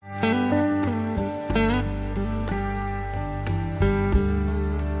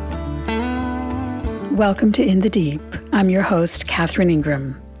Welcome to In the Deep. I'm your host, Catherine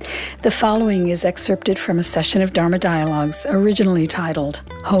Ingram. The following is excerpted from a session of Dharma Dialogues originally titled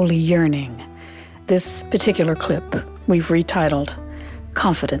Holy Yearning. This particular clip we've retitled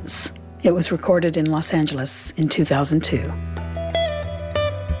Confidence. It was recorded in Los Angeles in 2002.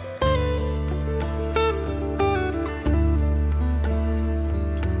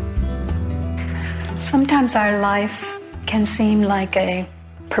 Sometimes our life can seem like a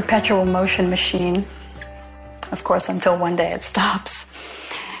perpetual motion machine, of course, until one day it stops.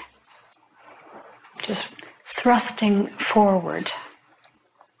 Just thrusting forward.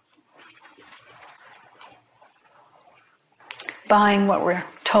 Buying what we're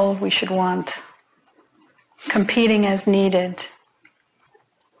told we should want. Competing as needed.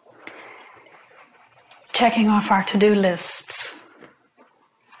 Checking off our to-do lists.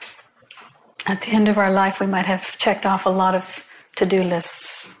 At the end of our life, we might have checked off a lot of to-do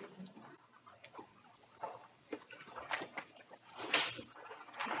lists.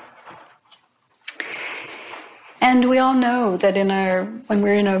 And we all know that when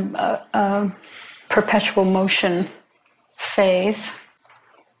we're in a perpetual motion phase,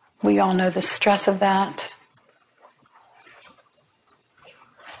 we all know the stress of that.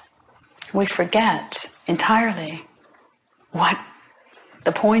 We forget entirely what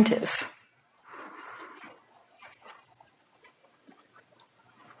the point is.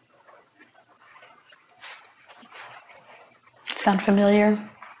 Sound familiar?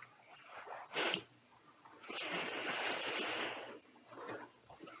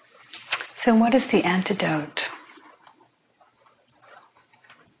 So what is the antidote?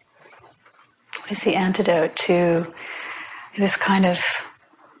 What is the antidote to this kind of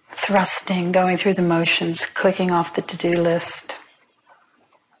thrusting, going through the motions, clicking off the to-do list,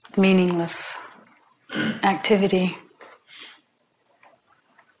 meaningless activity?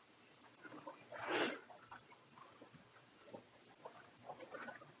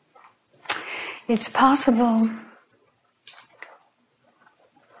 It's possible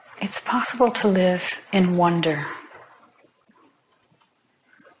to live in wonder.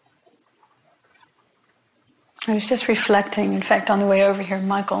 I was just reflecting, in fact, on the way over here,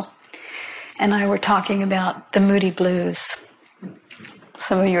 Michael and I were talking about the Moody Blues.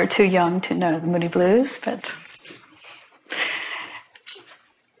 Some of you are too young to know the Moody Blues, but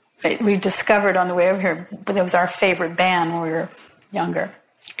we discovered on the way over here, that was our favorite band when we were younger.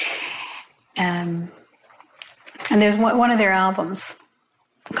 And there's one of their albums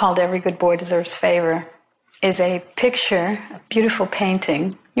called Every Good Boy Deserves Favor, is a picture, a beautiful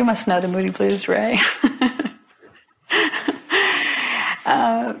painting. You must know the Moody Blues, Ray.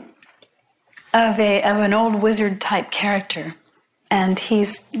 of an old wizard type character. And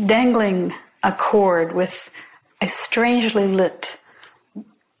he's dangling a cord with a strangely lit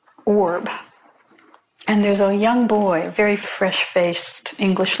orb. And there's a young boy, a very fresh-faced,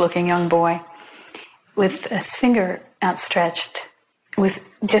 English-looking young boy, with his finger outstretched, with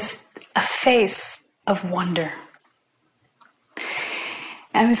just a face of wonder.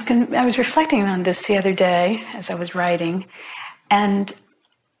 I was reflecting on this the other day as I was writing, and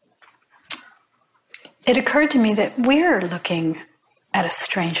it occurred to me that we're looking at a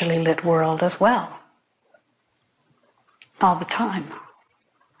strangely lit world as well, all the time.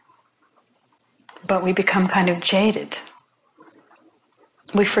 But we become kind of jaded.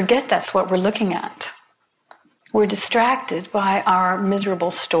 We forget that's what we're looking at. We're distracted by our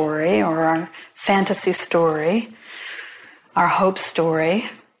miserable story or our fantasy story, our hope story,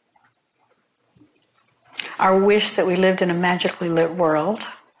 our wish that we lived in a magically lit world.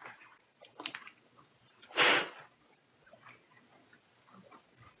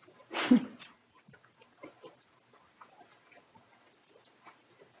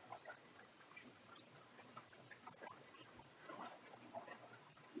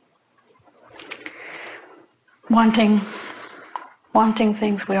 Wanting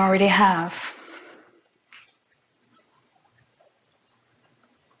things we already have.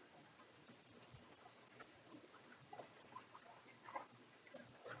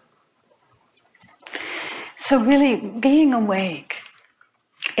 So really, being awake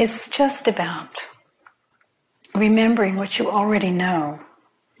is just about remembering what you already know.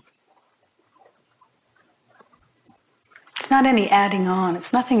 It's not any adding on.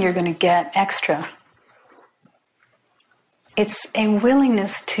 It's nothing you're going to get extra. It's a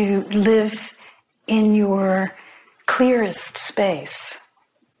willingness to live in your clearest space.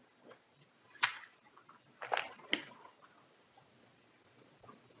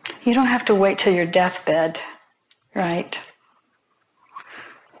 You don't have to wait till your deathbed, right?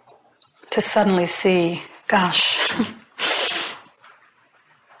 To suddenly see, gosh,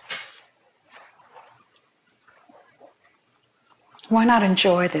 Why not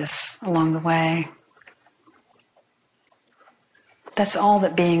enjoy this along the way? That's all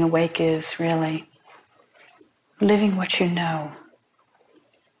that being awake is, really. Living what you know.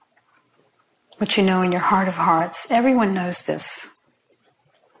 What you know in your heart of hearts. Everyone knows this.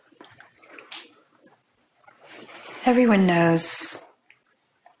 Everyone knows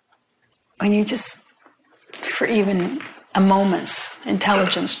when you just, for even a moment's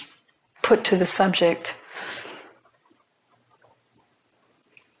intelligence put to the subject,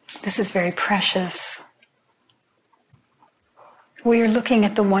 this is very precious. We are looking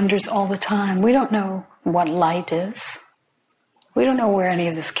at the wonders all the time. We don't know what light is. We don't know where any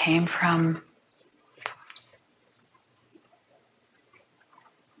of this came from.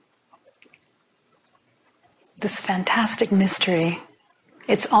 This fantastic mystery,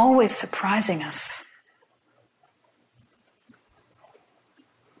 it's always surprising us.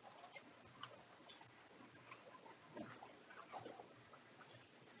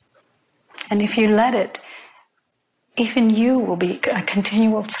 And if you let it, even you will be a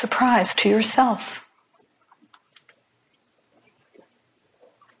continual surprise to yourself.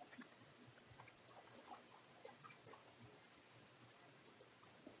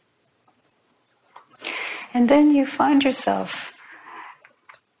 And then you find yourself,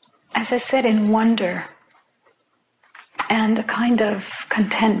 as I said, in wonder and a kind of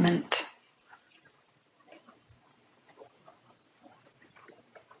contentment.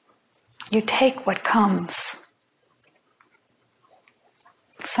 You take what comes.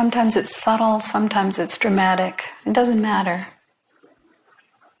 Sometimes it's subtle, sometimes it's dramatic. It doesn't matter.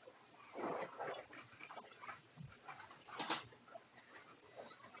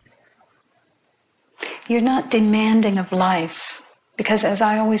 You're not demanding of life, because as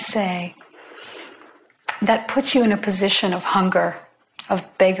I always say, that puts you in a position of hunger,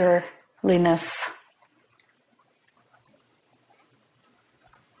 of beggarliness.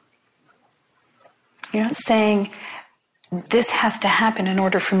 You're not saying, this has to happen in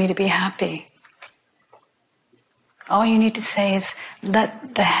order for me to be happy. All you need to say is,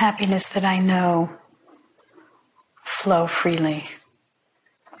 let the happiness that I know flow freely.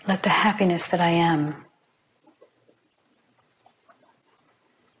 Let the happiness that I am.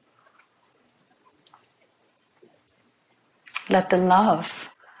 Let the love.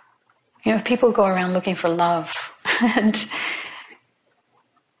 People go around looking for love. And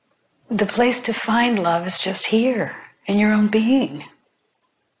the place to find love is just here, in your own being.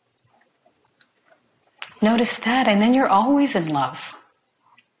 Notice that, and then you're always in love.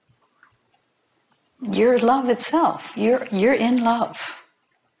 You're love itself. You're in love.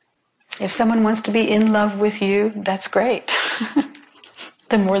 If someone wants to be in love with you, that's great.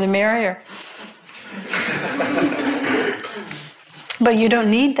 The more the merrier. But you don't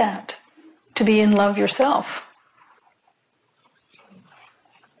need that to be in love yourself.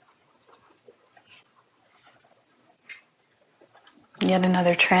 Yet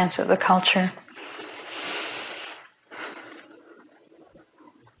another trance of the culture.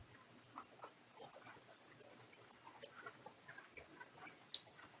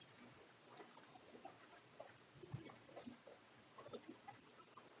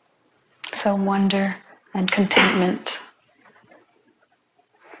 So wonder and contentment.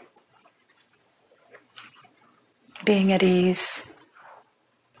 Being at ease.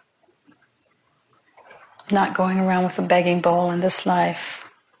 Not going around with a begging bowl in this life.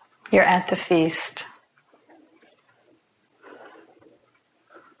 You're at the feast.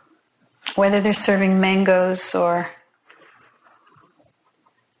 Whether they're serving mangoes or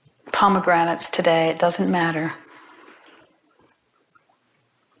pomegranates today, it doesn't matter.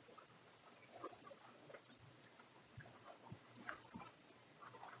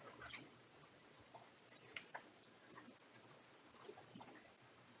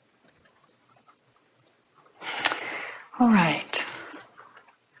 All right.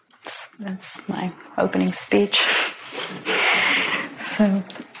 That's my opening speech. So,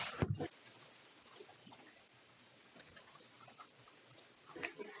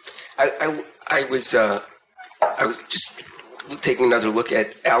 I was just taking another look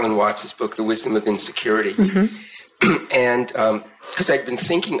at Alan Watts' book, The Wisdom of Insecurity, and because I'd been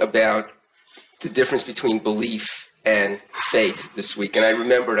thinking about the difference between belief and faith this week, and I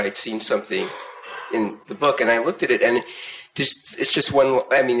remembered I'd seen something in the book, and I looked at it, and it's just one.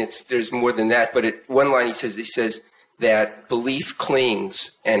 I mean, there's more than that, but one line he says that belief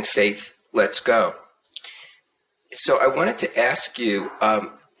clings and faith lets go. So I wanted to ask you.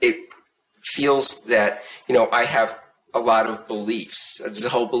 It feels that I have a lot of beliefs. There's a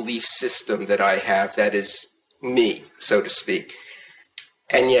whole belief system that I have that is me, so to speak,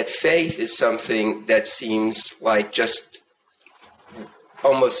 and yet faith is something that seems like just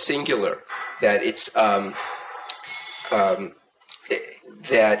almost singular, that it's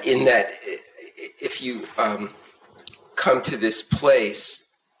that in that if you come to this place,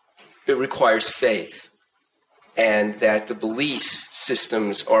 it requires faith, and that the belief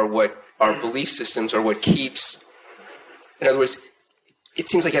systems are what keeps. In other words, it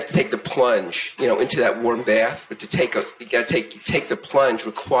seems like you have to take the plunge, into that warm bath. But you got to take the plunge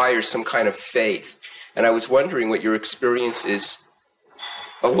requires some kind of faith. And I was wondering what your experience is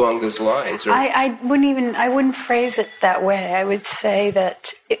along those lines. I wouldn't phrase it that way. I would say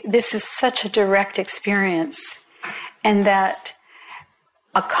that this is such a direct experience, and that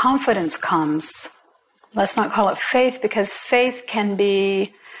a confidence comes. Let's not call it faith, because faith can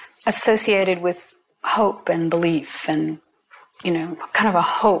be associated with hope and belief and, kind of a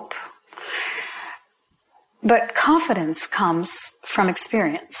hope. But confidence comes from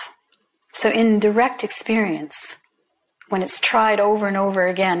experience. So in direct experience, when it's tried over and over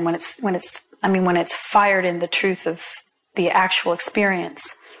again, when it's fired in the truth of the actual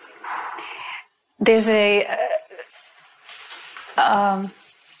experience, there's a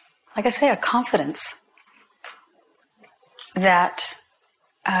confidence that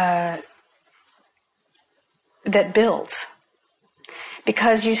builds,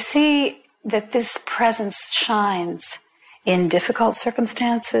 because you see that this presence shines in difficult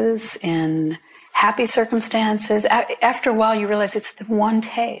circumstances, in happy circumstances. After a while, you realize it's the one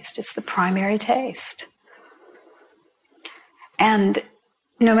taste. It's the primary taste. And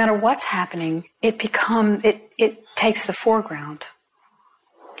no matter what's happening, it takes the foreground.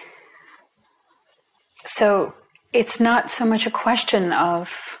 So it's not so much a question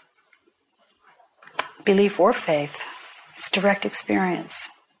of belief or faith. It's direct experience.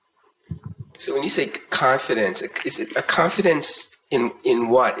 So when you say confidence, is it a confidence in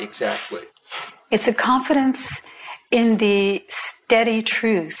what exactly? It's a confidence in the steady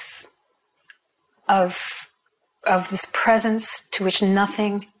truth of this presence to which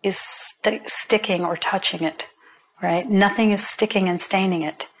nothing is sticking or touching it, right? Nothing is sticking and staining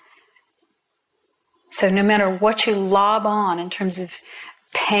it. So no matter what you lob on in terms of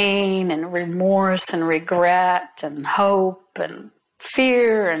pain and remorse and regret and hope and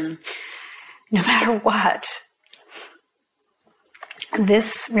fear, and no matter what,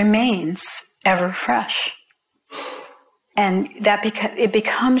 this remains ever fresh. And it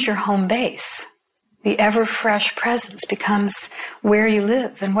becomes your home base. The ever fresh presence becomes where you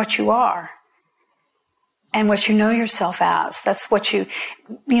live and what you are and what you know yourself as. That's what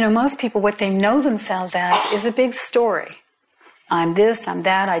most people, what they know themselves as is a big story. I'm this, I'm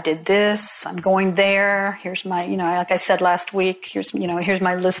that, I did this, I'm going there. Here's my, like I said last week, here's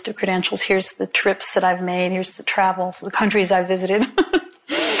my list of credentials. Here's the trips that I've made. Here's the travels, the countries I've visited,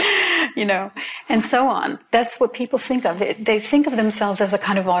 and so on. That's what people think of. They think of themselves as a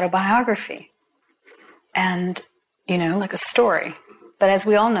kind of autobiography and, like a story. But as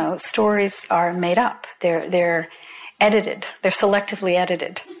we all know, stories are made up. They're edited. They're selectively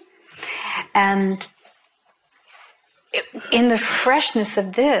edited. And in the freshness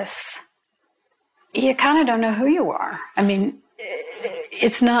of this, you kind of don't know who you are. I mean,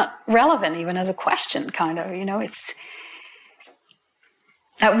 it's not relevant even as a question, kind of, it's...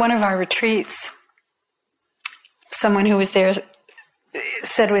 At one of our retreats, someone who was there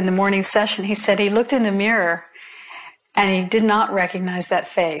said in the morning session, he said he looked in the mirror and he did not recognize that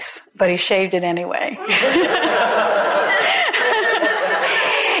face, but he shaved it anyway.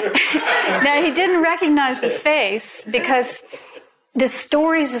 Now, he didn't recognize the face because the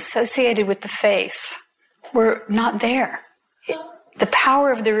stories associated with the face were not there. The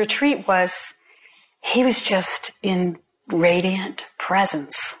power of the retreat was he was just in radiant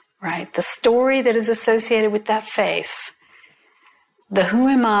presence, right? The story that is associated with that face, the who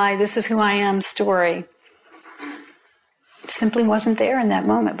am I, this is who I am story, simply wasn't there in that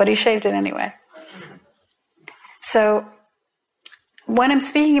moment, but he shaved it anyway. So what I'm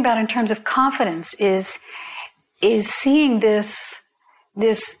speaking about in terms of confidence is seeing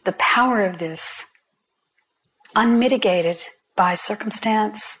the power of this unmitigated by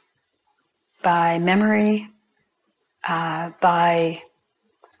circumstance, by memory, by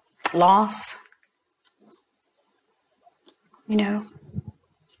loss,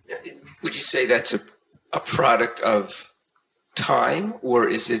 Would you say that's a product of time, or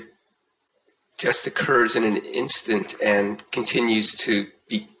is it just occurs in an instant and continues to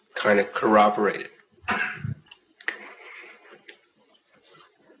be kind of corroborated?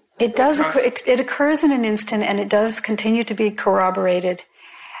 It does. It occurs in an instant, and it does continue to be corroborated.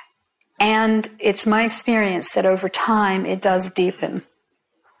 And it's my experience that over time it does deepen.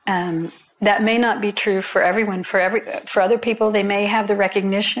 that may not be true for everyone. For other people, they may have the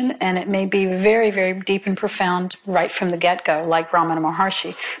recognition, and it may be very, very deep and profound right from the get-go, like Ramana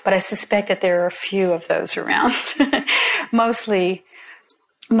Maharshi. But I suspect that there are a few of those around. Mostly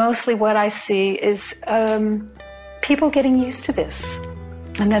what I see is people getting used to this,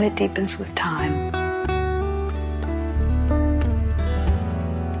 and then it deepens with time.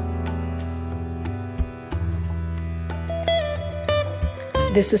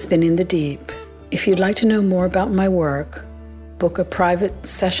 This has been In the Deep. If you'd like to know more about my work, book a private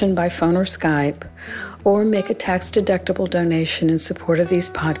session by phone or Skype, or make a tax-deductible donation in support of these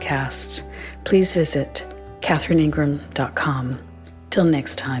podcasts, please visit katherineingram.com. Till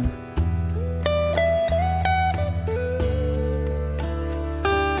next time.